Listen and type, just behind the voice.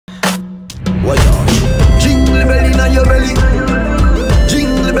Jingle bell inna your belly,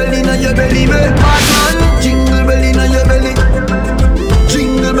 jingle bell inna your belly, make bad man. Jingle bell inna your belly,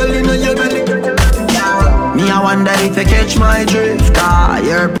 jingle bell inna your belly. Me I wonder if you catch my drift,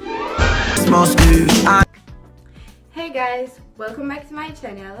 your must do. Hey guys, welcome back to my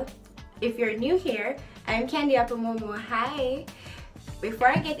channel. If you're new here, I'm Candyapplemomo. Hi! Before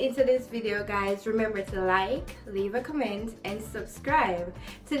I get into this video, guys, remember to like, leave a comment, and subscribe.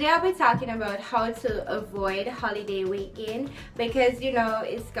 Today I'll be talking about how to avoid holiday weekend because you know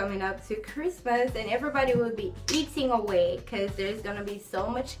it's coming up to Christmas and everybody will be eating away because there's gonna be so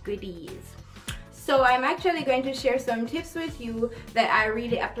much goodies. So I'm actually going to share some tips with you that I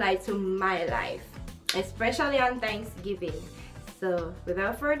really apply to my life, especially on Thanksgiving. So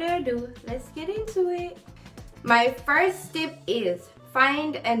without further ado, let's get into it. My first tip is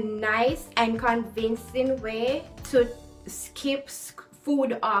find a nice and convincing way to skip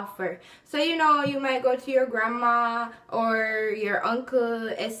food offer. So you know, you might go to your grandma or your uncle,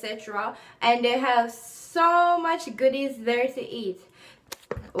 etc., and they have so much goodies there to eat.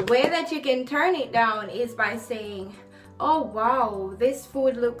 A way that you can turn it down is by saying, oh wow, this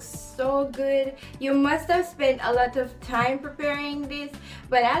food looks so good. You must have spent a lot of time preparing this,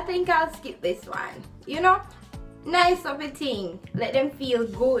 but I think I'll skip this one. You know, nice of a thing. Let them feel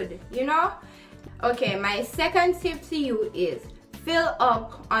good, you know. Okay, my second tip to you is fill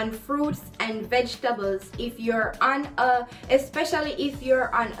up on fruits and vegetables if you're on a, especially if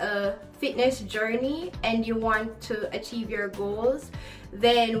you're on a fitness journey and you want to achieve your goals.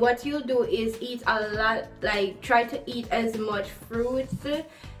 Then what you'll do is eat a lot, like try to eat as much fruits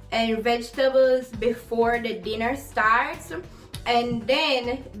and vegetables before the dinner starts, and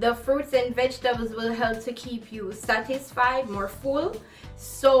then the fruits and vegetables will help to keep you satisfied, more full.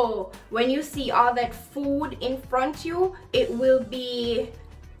 So when you see all that food in front of you, it will be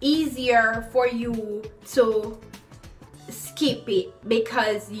easier for you to skip it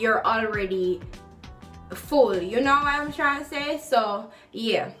because you're already full. You know what I'm trying to say? So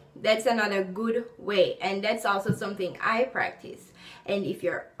yeah, that's another good way, and that's also something I practice. And if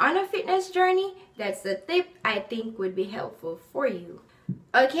you're on a fitness journey, that's the tip I think would be helpful for you.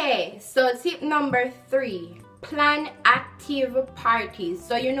 Okay, so tip number 3, plan active parties.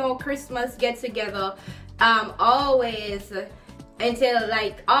 So you know, Christmas get together always until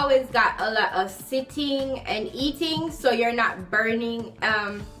like always got a lot of sitting and eating, so you're not burning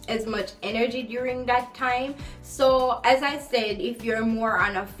as much energy during that time. So as I said, if you're more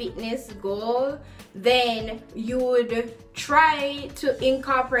on a fitness goal, then you would try to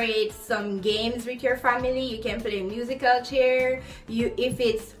incorporate some games with your family. You can play musical chair. If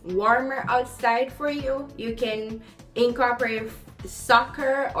it's warmer outside for you, you can incorporate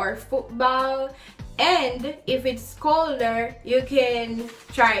soccer or football. And if it's colder, you can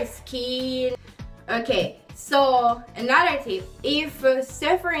try skiing. Okay, so another tip, if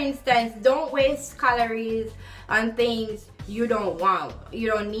say for instance, don't waste calories on things you don't want, you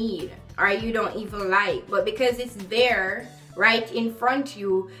don't need, or you don't even like, but because it's there right in front of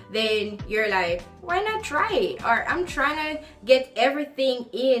you, then you're like, why not try it? Or I'm trying to get everything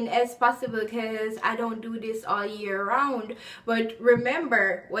in as possible because I don't do this all year round. But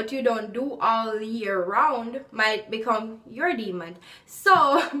remember, what you don't do all year round might become your demon.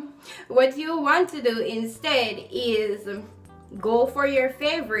 So what you want to do instead is go for your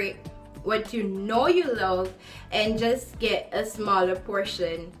favorite, what you know you love, and just get a smaller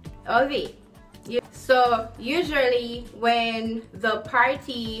portion of it. So usually when the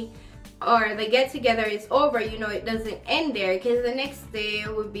party or the get-together is over, you know, it doesn't end there because the next day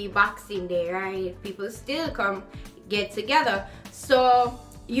would be Boxing Day, right? People still come get together. So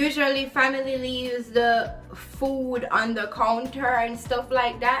usually family leaves the food on the counter and stuff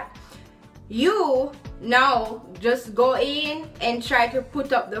like that. You now just go in and try to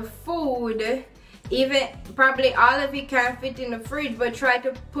put up the food. Even probably all of it can't fit in the fridge, but try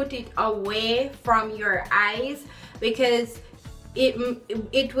to put it away from your eyes because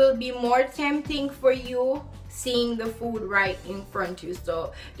it will be more tempting for you seeing the food right in front of you.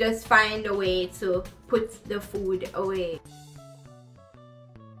 So just find a way to put the food away.